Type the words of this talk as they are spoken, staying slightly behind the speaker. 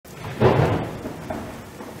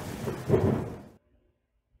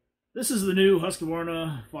This is the new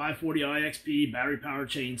Husqvarna 540iXP battery-powered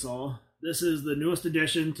chainsaw. This is the newest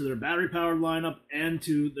addition to their battery-powered lineup and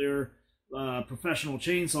to their professional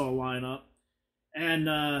chainsaw lineup. And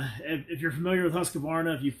if you're familiar with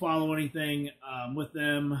Husqvarna, if you follow anything with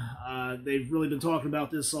them, they've really been talking about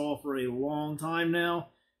this saw for a long time now.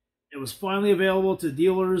 It was finally available to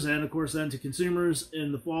dealers and, of course, then to consumers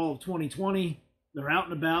in the fall of 2020. They're out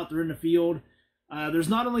and about. They're in the field. There's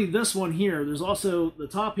not only this one here, there's also the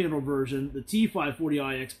top handle version, the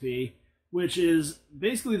T540iXP, which is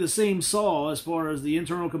basically the same saw as far as the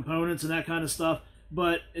internal components and that kind of stuff,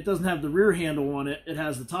 but it doesn't have the rear handle on it. It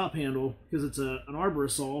has the top handle because it's an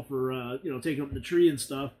arborist saw for taking up the tree and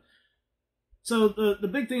stuff. So the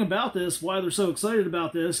big thing about this, why they're so excited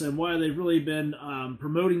about this and why they've really been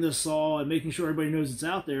promoting this saw and making sure everybody knows it's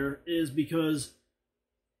out there, is because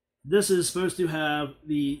this is supposed to have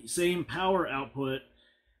the same power output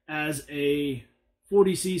as a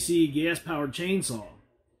 40cc gas-powered chainsaw.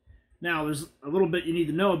 Now, there's a little bit you need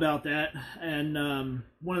to know about that, and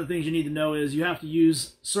one of the things you need to know is you have to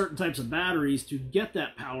use certain types of batteries to get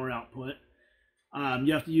that power output.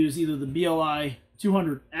 You have to use either the BLI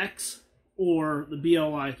 200X or the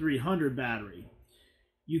BLI 300 battery.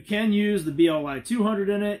 You can use the BLI 200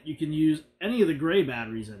 in it. You can use any of the gray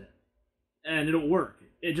batteries in it, and it'll work.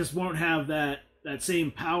 It just won't have that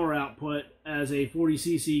same power output as a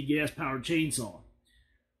 40cc gas-powered chainsaw.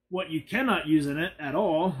 What you cannot use in it at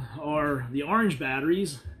all are the orange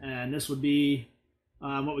batteries, and this would be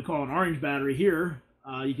what we call an orange battery here.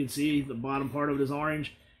 You can see the bottom part of it is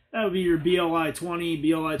orange. That would be your BLI 20,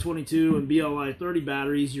 BLI 22, and BLI 30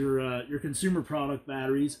 batteries, your consumer product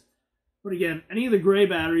batteries. But again, any of the gray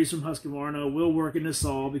batteries from Husqvarna will work in this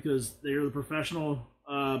saw because they are the professional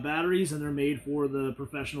batteries and they're made for the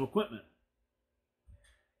professional equipment.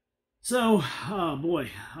 So, oh boy,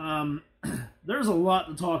 there's a lot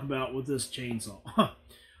to talk about with this chainsaw. I'm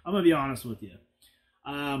gonna be honest with you.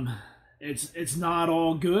 It's not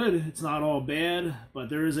all good, it's not all bad, but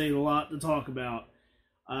there is a lot to talk about.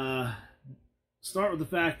 Start with the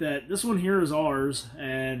fact that this one here is ours,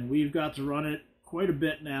 and we've got to run it quite a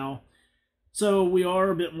bit now. So we are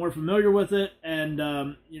a bit more familiar with it, and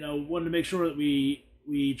wanted to make sure that we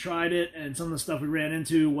tried it, and some of the stuff we ran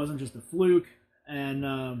into wasn't just a fluke,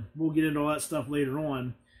 and we'll get into all that stuff later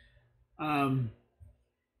on.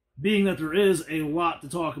 Being that there is a lot to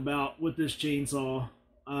talk about with this chainsaw,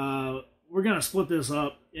 we're going to split this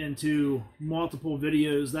up into multiple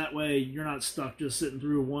videos. That way you're not stuck just sitting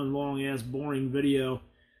through one long-ass boring video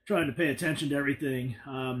trying to pay attention to everything,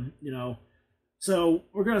 So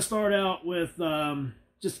we're going to start out with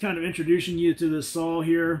just kind of introducing you to this saw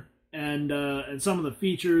here, and some of the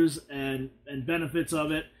features and benefits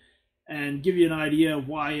of it, and give you an idea of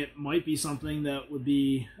why it might be something that would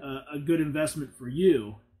be a good investment for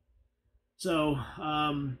you. So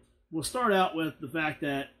we'll start out with the fact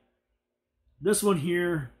that this one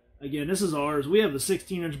here, again, this is ours. We have the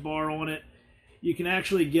 16-inch bar on it. You can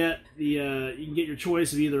actually get you can get your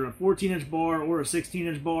choice of either a 14-inch bar or a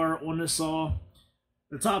 16-inch bar on this saw.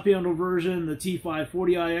 The top handle version, the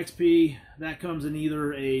T540iXP, that comes in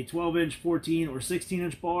either a 12-inch, 14, or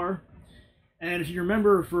 16-inch bar. And if you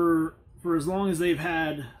remember, for as long as they've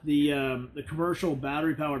had the commercial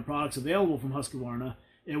battery-powered products available from Husqvarna,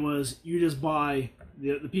 it was you just buy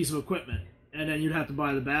the piece of equipment, and then you'd have to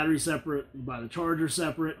buy the battery separate, buy the charger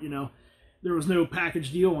separate. There was no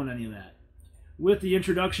package deal on any of that. With the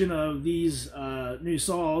introduction of these new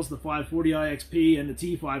saws, the 540iXP and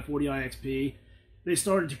the T540iXP, they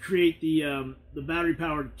started to create the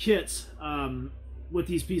battery-powered kits with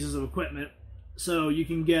these pieces of equipment. So you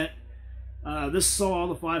can get this saw,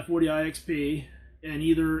 the 540iXP, and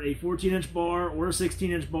either a 14-inch bar or a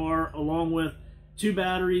 16-inch bar, along with 2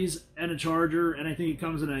 batteries and a charger, and I think it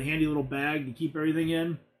comes in a handy little bag to keep everything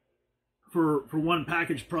in for one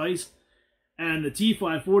package price. And the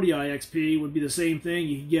T540iXP would be the same thing.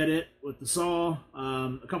 You can get it with the saw,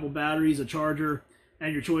 a couple batteries, a charger,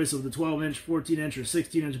 and your choice of the 12-inch, 14-inch, or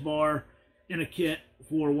 16-inch bar in a kit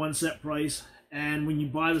for one set price. And when you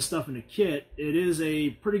buy the stuff in a kit, it is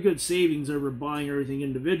a pretty good savings over buying everything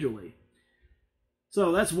individually.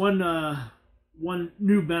 So that's one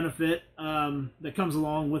new benefit that comes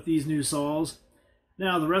along with these new saws.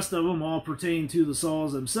 Now, the rest of them all pertain to the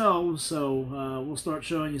saws themselves, so we'll start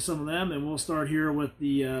showing you some of them, and we'll start here with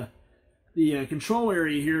the control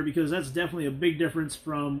area here, because that's definitely a big difference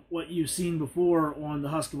from what you've seen before on the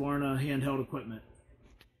Husqvarna handheld equipment.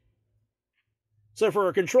 So for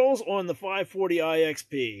our controls on the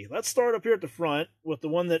 540iXP, let's start up here at the front with the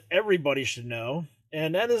one that everybody should know,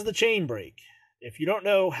 and that is the chain brake. If you don't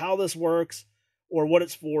know how this works or what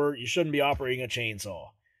it's for, you shouldn't be operating a chainsaw.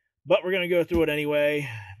 But we're going to go through it anyway,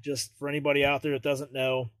 just for anybody out there that doesn't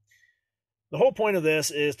know. The whole point of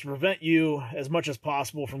this is to prevent you as much as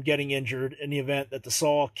possible from getting injured in the event that the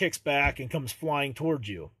saw kicks back and comes flying towards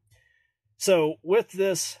you. So with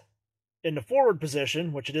this in the forward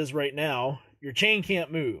position, which it is right now, your chain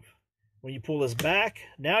can't move. When you pull this back,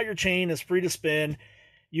 now your chain is free to spin.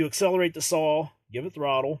 You accelerate the saw, give it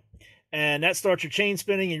throttle, and that starts your chain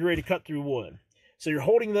spinning and you're ready to cut through wood. So you're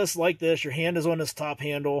holding this like this, your hand is on this top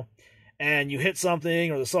handle, and you hit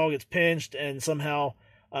something or the saw gets pinched and somehow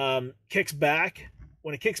kicks back.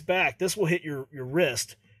 When it kicks back, this will hit your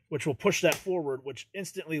wrist, which will push that forward, which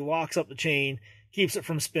instantly locks up the chain, keeps it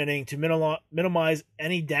from spinning to minimize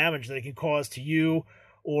any damage that it can cause to you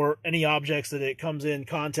or any objects that it comes in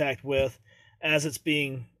contact with as it's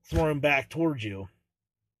being thrown back towards you.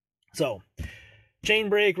 So, chain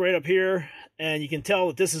brake right up here, and you can tell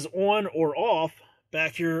that this is on or off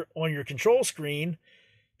back here on your control screen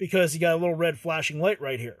because you got a little red flashing light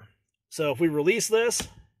right here. So if we release this,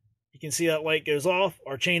 you can see that light goes off,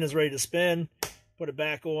 our chain is ready to spin, put it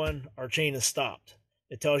back on, our chain is stopped.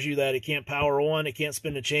 It tells you that it can't power on, it can't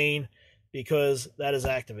spin the chain because that is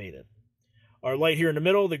activated. Our light here in the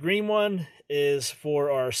middle, the green one, is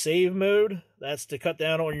for our save mode. That's to cut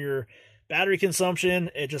down on your battery consumption.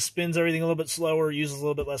 It just spins everything a little bit slower, uses a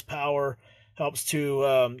little bit less power, helps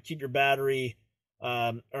to keep your battery,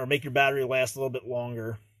 or make your battery last a little bit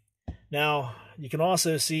longer. Now, you can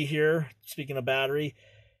also see here, speaking of battery,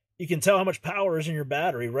 you can tell how much power is in your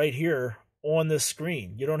battery right here on this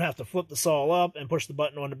screen. You don't have to flip the saw up and push the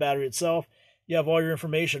button on the battery itself. You have all your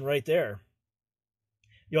information right there.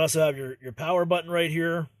 You also have your power button right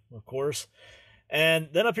here, of course. And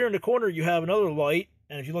then up here in the corner, you have another light.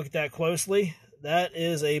 And if you look at that closely, that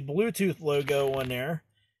is a Bluetooth logo on there.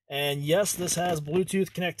 And yes, this has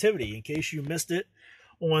Bluetooth connectivity. In case you missed it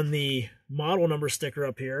on the model number sticker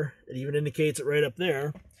up here, it even indicates it right up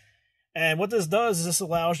there. And what this does is this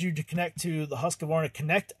allows you to connect to the Husqvarna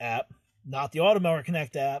Connect app, not the Automower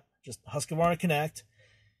Connect app, just Husqvarna Connect.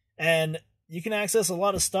 And you can access a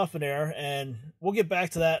lot of stuff in there, and we'll get back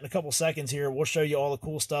to that in a couple seconds here. We'll show you all the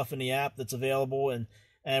cool stuff in the app that's available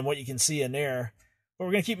and what you can see in there. But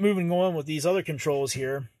we're going to keep moving on with these other controls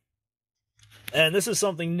here. And this is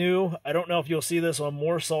something new. I don't know if you'll see this on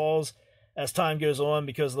more saws as time goes on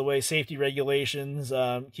because of the way safety regulations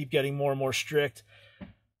keep getting more and more strict.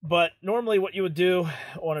 But normally what you would do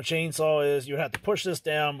on a chainsaw is you would have to push this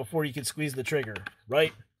down before you can squeeze the trigger,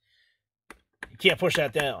 right? You can't push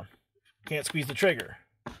that down. Can't squeeze the trigger.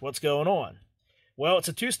 What's going on? Well, it's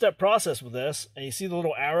a two-step process with this, and you see the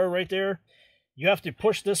little arrow right there? You have to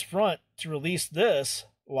push this front to release this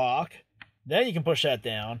lock. Then you can push that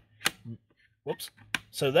down. Whoops.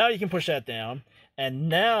 So now you can push that down, and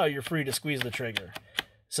now you're free to squeeze the trigger.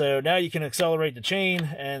 So now you can accelerate the chain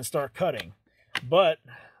and start cutting. But,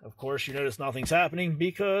 of course, you notice nothing's happening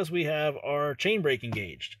because we have our chain brake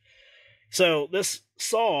engaged. So this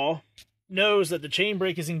saw knows that the chain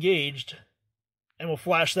brake is engaged and will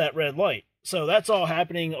flash that red light. So that's all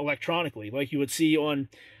happening electronically, like you would see on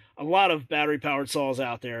a lot of battery-powered saws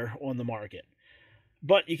out there on the market.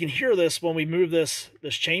 But you can hear this when we move this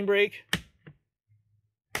chain brake.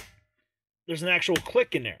 There's an actual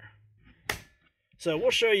click in there. So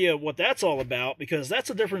we'll show you what that's all about because that's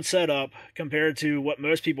a different setup compared to what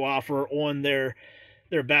most people offer on their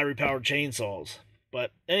battery-powered chainsaws.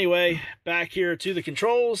 But anyway, back here to the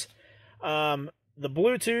controls. The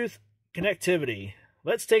Bluetooth connectivity.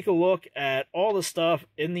 Let's take a look at all the stuff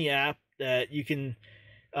in the app that you can,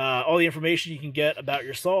 all the information you can get about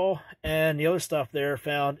your saw and the other stuff there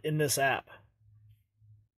found in this app.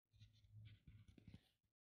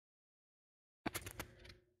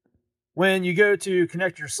 When you go to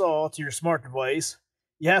connect your saw to your smart device,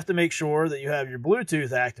 you have to make sure that you have your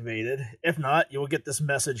Bluetooth activated. If not, you'll get this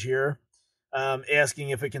message here asking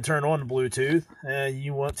if it can turn on the Bluetooth, and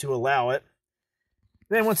you want to allow it.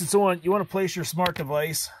 Then once it's on, you want to place your smart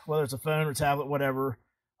device, whether it's a phone or tablet, whatever,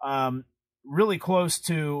 really close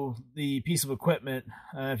to the piece of equipment.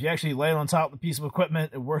 If you actually lay it on top of the piece of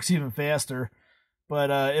equipment, it works even faster,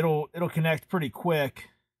 but it'll connect pretty quick.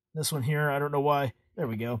 This one here, I don't know why. There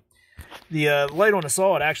we go. The light on the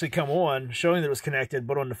saw had actually come on, showing that it was connected,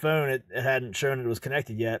 but on the phone, it hadn't shown it was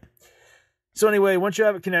connected yet. So anyway, once you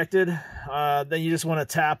have it connected, then you just want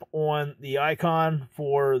to tap on the icon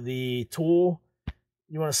for the tool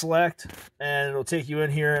you want to select, and it'll take you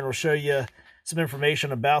in here and it'll show you some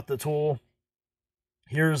information about the tool.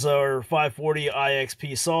 Here's our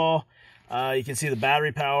 540iXP saw. You can see the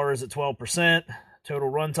battery power is at 12%,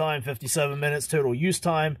 total runtime 57 minutes, total use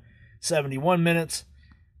time 71 minutes.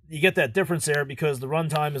 you get that difference there because the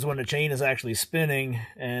runtime is when the chain is actually spinning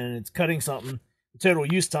and it's cutting something. The total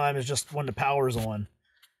use time is just when the power's on.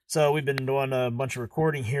 So we've been doing a bunch of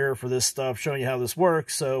recording here for this stuff, showing you how this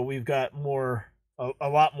works. So we've got a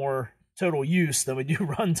lot more total use than we do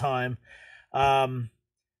runtime. Then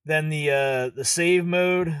the save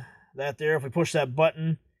mode, that there, if we push that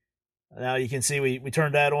button, now you can see we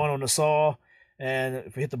turned that on the saw, and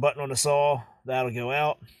if we hit the button on the saw, that'll go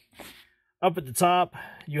out. Up at the top,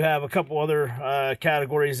 you have a couple other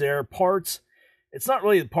categories there. Parts. It's not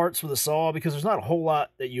really the parts for the saw because there's not a whole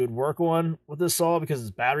lot that you would work on with this saw because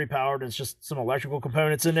it's battery powered and it's just some electrical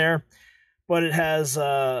components in there. But it has,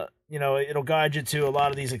 you know, it'll guide you to a lot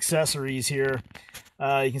of these accessories here.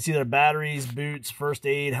 You can see there are batteries, boots, first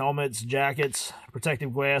aid, helmets, jackets,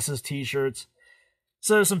 protective glasses, t-shirts.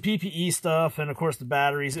 So some PPE stuff, and of course the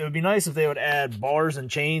batteries. It would be nice if they would add bars and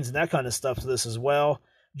chains and that kind of stuff to this as well,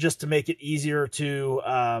 just to make it easier to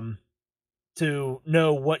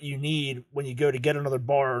know what you need when you go to get another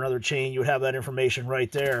bar or another chain. You would have that information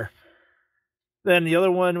right there. Then the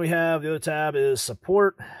other one we have, the other tab is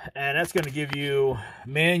support, and that's going to give you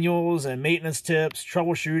manuals and maintenance tips,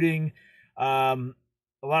 troubleshooting. A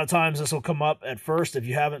lot of times this will come up at first if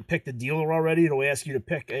you haven't picked a dealer already. It'll ask you to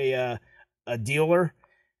pick a dealer,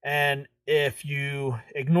 and if you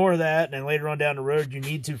ignore that and later on down the road you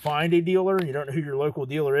need to find a dealer and you don't know who your local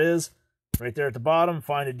dealer is, right there at the bottom,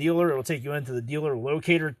 find a dealer. It'll take you into the dealer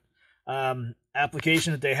locator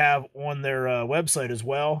application that they have on their website as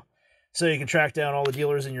well. So you can track down all the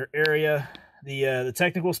dealers in your area. The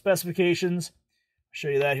technical specifications, I'll show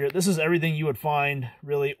you that here. This is everything you would find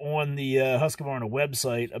really on the Husqvarna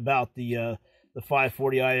website about the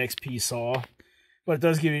 540iXP saw. But it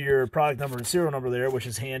does give you your product number and serial number there, which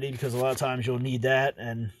is handy because a lot of times you'll need that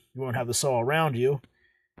and you won't have the saw around you.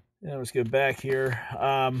 Now let's go back here.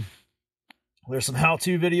 There's some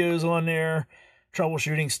how-to videos on there,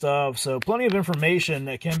 troubleshooting stuff, so plenty of information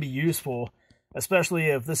that can be useful, especially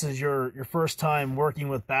if this is your first time working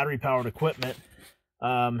with battery-powered equipment,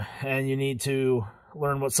 and you need to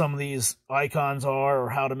learn what some of these icons are,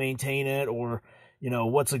 or how to maintain it, or you know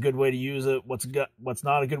what's a good way to use it, what's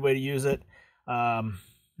not a good way to use it.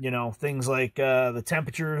 You know, things like the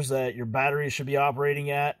temperatures that your batteries should be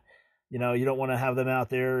operating at. You know, you don't want to have them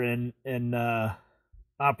out there in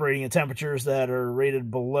operating at temperatures that are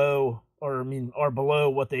rated below, or are below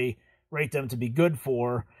what they rate them to be good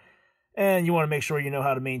for. And you want to make sure you know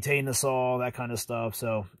how to maintain the saw, that kind of stuff.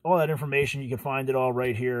 So all that information, you can find it all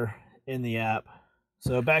right here in the app.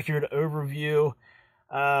 So back here to overview.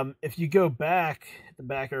 If you go back, the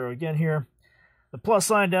back arrow again here, the plus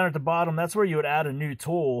sign down at the bottom, that's where you would add a new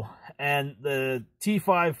tool. And the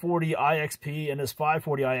T540iXP and this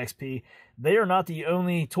 540iXP, they are not the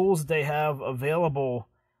only tools that they have available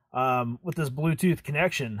with this Bluetooth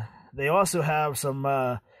connection. They also have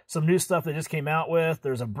some new stuff they just came out with.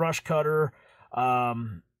 There's a brush cutter,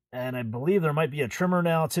 and I believe there might be a trimmer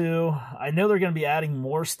now too. I know they're going to be adding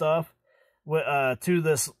more stuff to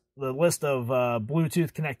the list of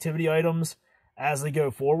Bluetooth connectivity items as they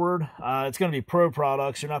go forward. It's going to be pro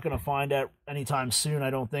products. You're not going to find that anytime soon, I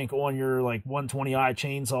don't think, on your like 120i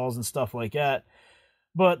chainsaws and stuff like that.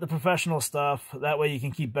 But the professional stuff, that way you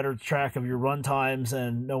can keep better track of your run times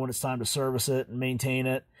and know when it's time to service it and maintain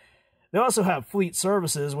it. They also have fleet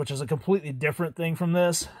services, which is a completely different thing from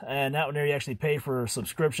this, and that one there you actually pay for a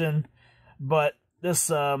subscription. But this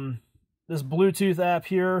this Bluetooth app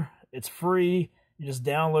here, it's free. You just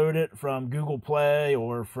download it from Google Play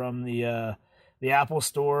or from the Apple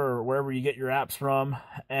Store or wherever you get your apps from,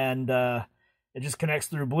 and it just connects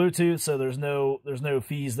through Bluetooth, so there's no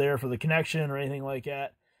fees there for the connection or anything like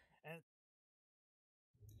that.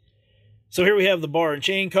 So here we have the bar and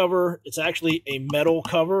chain cover. It's actually a metal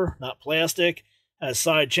cover, not plastic. Has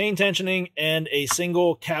side chain tensioning and a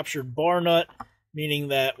single captured bar nut, meaning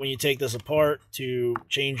that when you take this apart to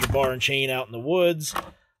change your bar and chain out in the woods,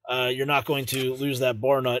 you're not going to lose that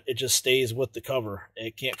bar nut. It just stays with the cover.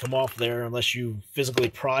 It can't come off there unless you physically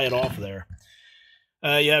pry it off there.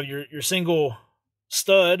 You have your single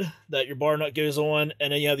stud that your bar nut goes on,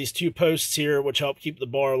 and then you have these two posts here which help keep the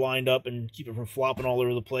bar lined up and keep it from flopping all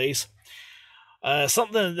over the place.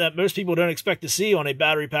 Something that most people don't expect to see on a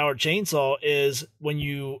battery-powered chainsaw is when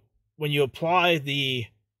you apply the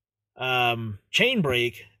chain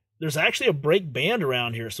brake, there's actually a brake band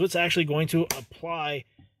around here, so it's actually going to apply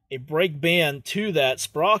a brake band to that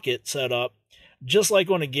sprocket setup, just like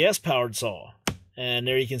on a gas-powered saw. And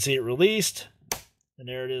there you can see it released, and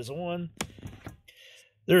there it is on.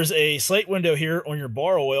 There's a sight window here on your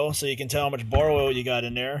bar oil, so you can tell how much bar oil you got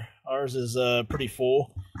in there. Ours is pretty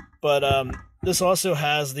full, but this also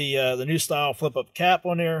has the new style flip-up cap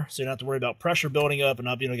on there, so you don't have to worry about pressure building up and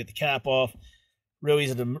not being able to get the cap off. Real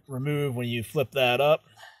easy to remove when you flip that up,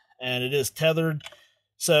 and it is tethered,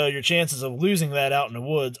 so your chances of losing that out in the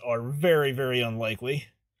woods are very, very unlikely.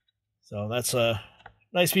 So that's a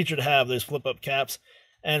nice feature to have, those flip-up caps.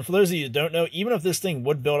 And for those of you who don't know, even if this thing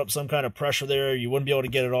would build up some kind of pressure there, you wouldn't be able to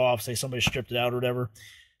get it off, say somebody stripped it out or whatever,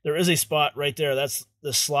 there is a spot right there. That's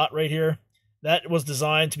the slot right here. That was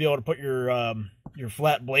designed to be able to put your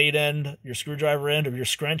flat blade end, your screwdriver end, or your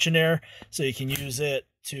scrunch in there, so you can use it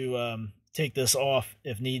to take this off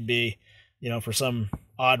if need be, you know, for some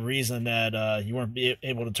odd reason that you weren't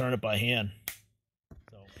able to turn it by hand.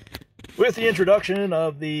 So, with the introduction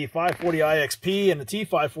of the 540iXP and the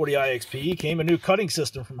T540iXP came a new cutting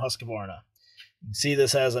system from Husqvarna. You can see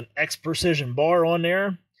this has an X Precision bar on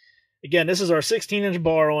there. Again, this is our 16-inch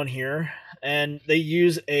bar on here, and they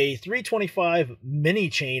use a 325 mini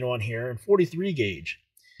chain on here and 43 gauge.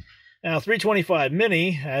 Now, 325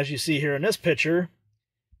 mini, as you see here in this picture,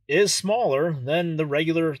 is smaller than the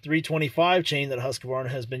regular 325 chain that Husqvarna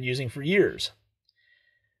has been using for years.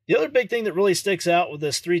 The other big thing that really sticks out with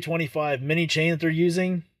this 325 mini chain that they're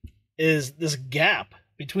using is this gap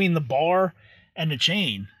between the bar and the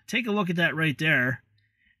chain. Take a look at that right there.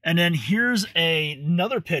 And then here's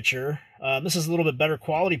another picture. This is a little bit better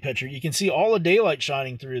quality picture. You can see all the daylight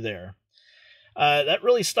shining through there. That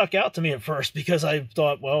really stuck out to me at first because I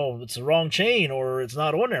thought, well, it's the wrong chain or it's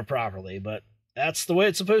not on there properly, but that's the way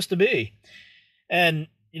it's supposed to be. And,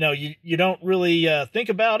 you know, you don't really think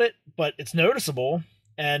about it, but it's noticeable.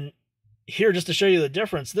 And here, just to show you the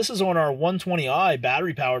difference, this is on our 120i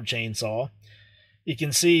battery-powered chainsaw. You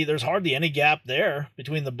can see there's hardly any gap there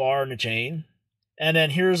between the bar and the chain. And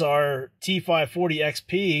then here's our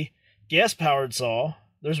T540iXP gas-powered saw.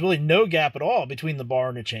 There's really no gap at all between the bar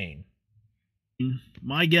and the chain.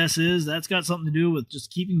 My guess is that's got something to do with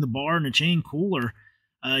just keeping the bar and the chain cooler.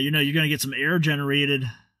 You know, you're going to get some air generated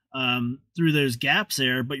through those gaps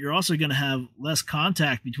there, but you're also going to have less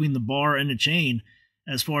contact between the bar and the chain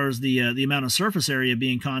as far as the amount of surface area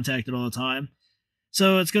being contacted all the time.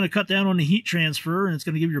 So it's going to cut down on the heat transfer, and it's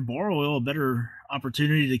going to give your bar oil a better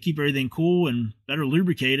opportunity to keep everything cool and better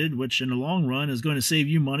lubricated, which in the long run is going to save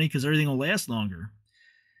you money because everything will last longer.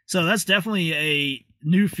 So that's definitely a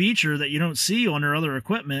new feature that you don't see on their other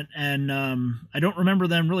equipment, and I don't remember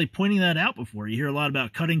them really pointing that out before. You hear a lot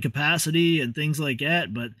about cutting capacity and things like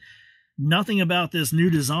that, but nothing about this new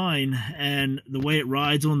design and the way it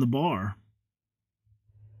rides on the bar.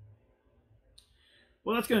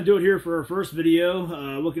 Well, that's going to do it here for our first video,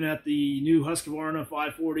 looking at the new Husqvarna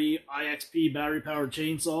 540iXP battery-powered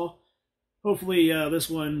chainsaw. Hopefully this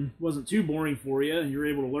one wasn't too boring for you, and you're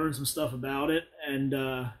able to learn some stuff about it, and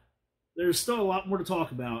there's still a lot more to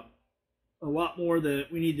talk about. A lot more that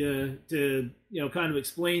we need to you know, kind of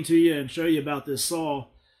explain to you and show you about this saw.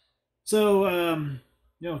 So,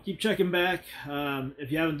 you know, keep checking back.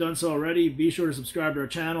 If you haven't done so already, be sure to subscribe to our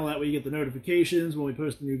channel. That way you get the notifications when we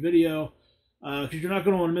post a new video. Because you're not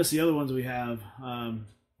going to want to miss the other ones we have.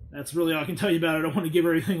 That's really all I can tell you about it. I don't want to give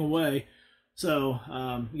everything away. So,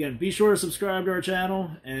 again, be sure to subscribe to our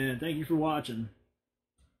channel, and thank you for watching.